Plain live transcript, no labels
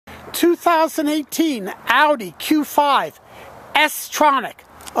2018 Audi Q5 S-Tronic.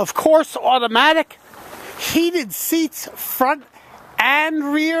 Of course, automatic, heated seats front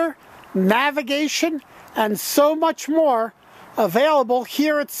and rear, navigation, and so much more. Available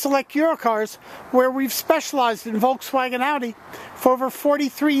here at Select Eurocars, where we've specialized in Volkswagen Audi for over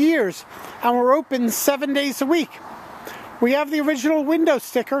 43 years, and we're open 7 days a week. We have the original window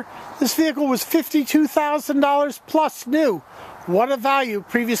sticker. This vehicle was $52,000 plus new. What a value,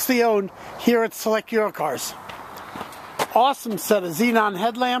 previously owned here at Select Eurocars. Awesome set of xenon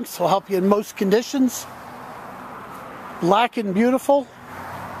headlamps, will help you in most conditions. Black and beautiful.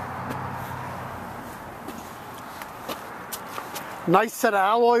 Nice set of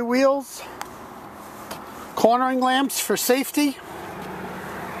alloy wheels. Cornering lamps for safety.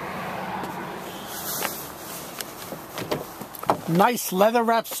 Nice leather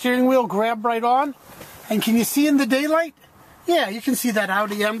wrapped steering wheel, grab right on. And can you see in the daylight? Yeah, you can see that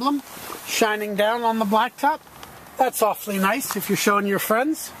Audi emblem shining down on the blacktop. That's awfully nice if you're showing your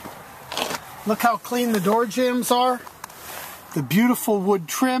friends. Look how clean the door jambs are. The beautiful wood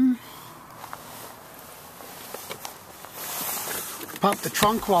trim. Pop the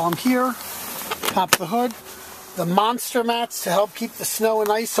trunk while I'm here. Pop the hood. The monster mats to help keep the snow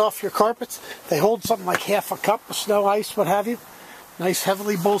and ice off your carpets. They hold something like half a cup of snow, ice, what have you. Nice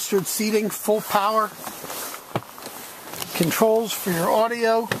heavily bolstered seating, full power. Controls for your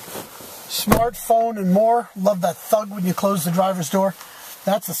audio, smartphone, and more. Love that thug when you close the driver's door.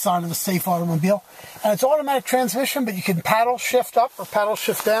 That's a sign of a safe automobile. And it's automatic transmission, but you can paddle shift up or paddle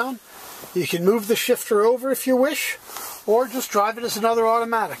shift down. You can move the shifter over if you wish, or just drive it as another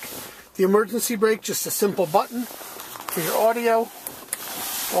automatic. The emergency brake, just a simple button for your audio.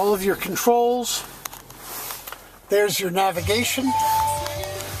 All of your controls. There's your navigation.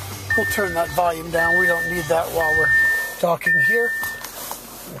 We'll turn that volume down. We don't need that while we're talking here.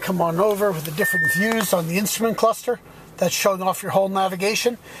 And come on over with the different views on the instrument cluster. That's showing off your whole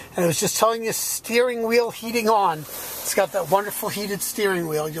navigation. And it was just telling you steering wheel heating on. It's got that wonderful heated steering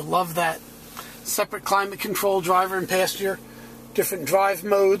wheel. You'll love that. Separate climate control, driver and passenger. Different drive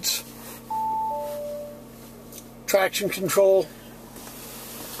modes. Traction control.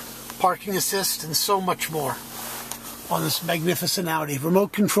 Parking assist, and so much more on this magnificent Audi.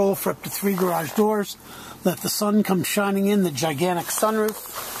 Remote control for up to 3 garage doors. Let the sun come shining in, the gigantic sunroof.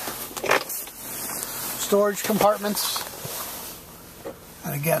 Storage compartments.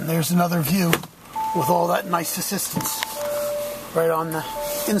 And again, there's another view with all that nice assistance right on the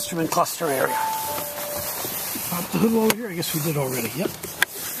instrument cluster area. Pop the hood over here. I guess we did already. Yep.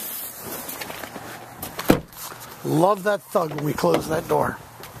 Love that thug when we close that door.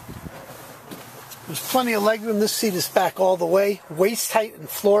 There's plenty of legroom. This seat is back all the way. Waist height and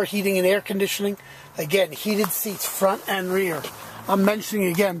floor heating and air conditioning. Again, heated seats front and rear. I'm mentioning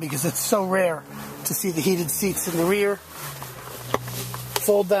it again because it's so rare to see the heated seats in the rear.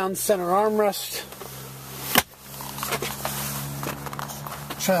 Fold down center armrest.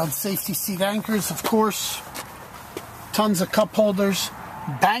 Child safety seat anchors, of course. Tons of cup holders.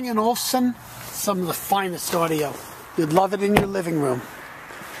 Bang & Olufsen, some of the finest audio. You'd love it in your living room.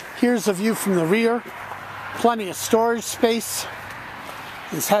 Here's a view from the rear. Plenty of storage space.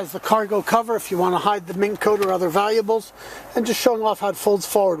 This has the cargo cover if you want to hide the mink coat or other valuables. And just showing off how it folds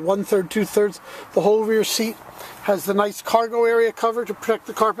forward. 1/3, 2/3. The whole rear seat has the nice cargo area cover to protect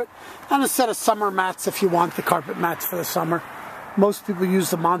the carpet. And a set of summer mats if you want the carpet mats for the summer. Most people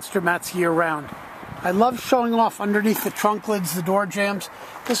use the monster mats year round. I love showing off underneath the trunk lids, the door jambs.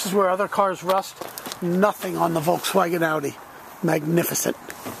 This is where other cars rust. Nothing on the Volkswagen Audi. Magnificent.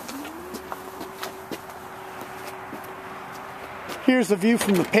 Here's a view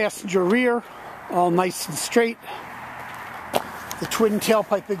from the passenger rear, all nice and straight. The twin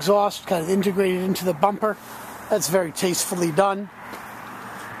tailpipe exhaust kind of integrated into the bumper. That's very tastefully done.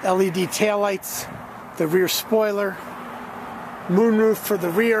 LED taillights, the rear spoiler, moonroof for the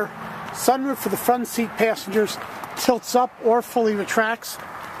rear, sunroof for the front seat passengers, tilts up or fully retracts.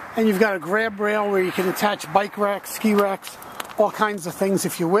 And you've got a grab rail where you can attach bike racks, ski racks, all kinds of things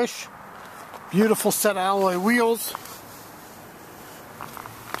if you wish. Beautiful set of alloy wheels.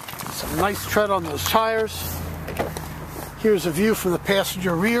 Some nice tread on those tires. Here's a view from the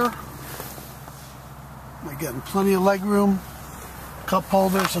passenger rear. Again, plenty of legroom, cup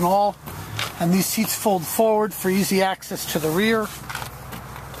holders and all. And these seats fold forward for easy access to the rear.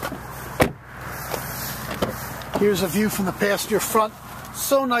 Here's a view from the passenger front.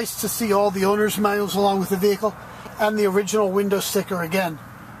 So nice to see all the owner's manuals along with the vehicle. And the original window sticker again.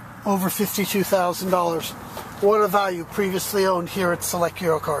 Over $52,000. What a value, previously owned here at Select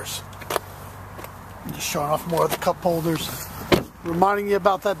Eurocars. Just showing off more of the cup holders. reminding you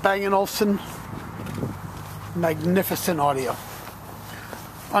about that Bang & Olufsen magnificent audio.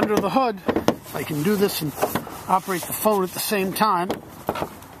 Under the hood, if I can do this and operate the phone at the same time, the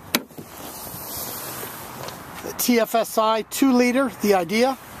TFSI 2-liter, the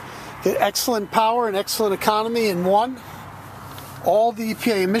idea, get excellent power and excellent economy in one. All the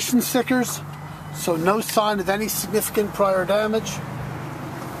EPA emission stickers, so no sign of any significant prior damage.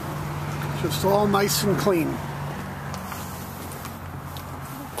 Just all nice and clean.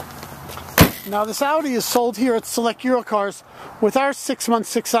 Now this Audi is sold here at Select Eurocars with our 6-month,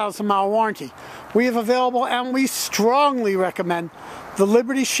 6,000-mile warranty. We have available, and we strongly recommend, the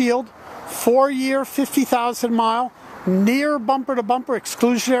Liberty Shield 4-year, 50,000-mile, near bumper-to-bumper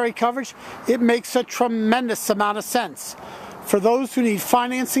exclusionary coverage. It makes a tremendous amount of sense. For those who need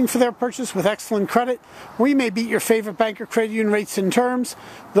financing for their purchase with excellent credit, we may beat your favorite bank or credit union rates and terms.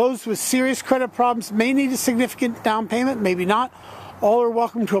 Those with serious credit problems may need a significant down payment, maybe not. All are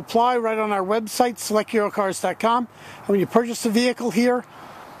welcome to apply right on our website, selecteurocars.com. And when you purchase a vehicle here,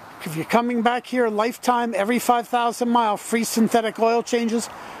 if you're coming back here lifetime, every 5,000 mile, free synthetic oil changes,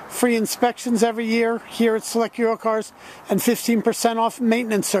 free inspections every year here at Select Eurocars, and 15% off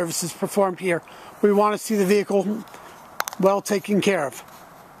maintenance services performed here. We want to see the vehicle well taken care of.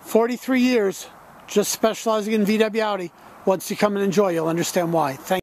 43 years just specializing in VW Audi. Once you come and enjoy, you'll understand why. Thank you.